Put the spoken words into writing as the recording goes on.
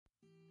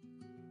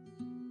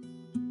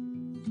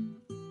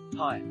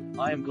Hi,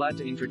 I am glad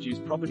to introduce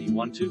property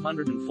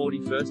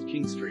 1241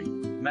 King Street,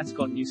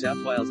 Mascot, New South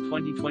Wales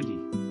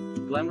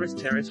 2020. Glamorous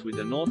terrace with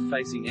a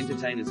north-facing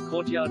entertainer's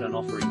courtyard and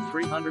offering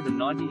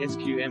 390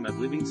 sqm of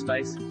living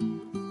space.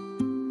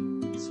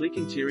 Sleek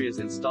interiors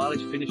and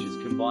stylish finishes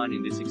combine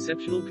in this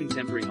exceptional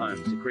contemporary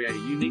home to create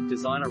a unique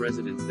designer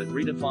residence that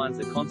redefines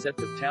the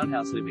concept of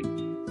townhouse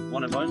living.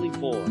 One of only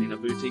 4 in a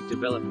boutique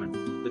development,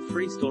 the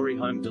 3-story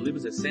home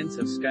delivers a sense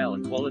of scale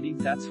and quality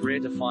that's rare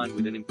to find,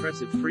 with an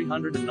impressive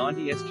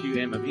 390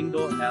 sqm of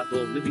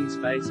indoor-outdoor living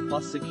space,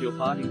 plus secure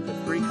parking for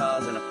 3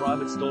 cars and a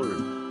private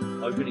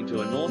storeroom. Opening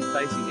to a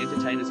north-facing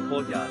entertainer's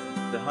courtyard,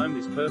 the home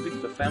is perfect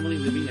for family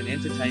living and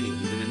entertaining,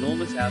 with an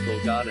enormous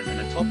outdoor garden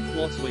and a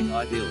top-floor suite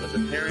ideal as a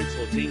parents'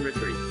 or teen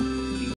retreat.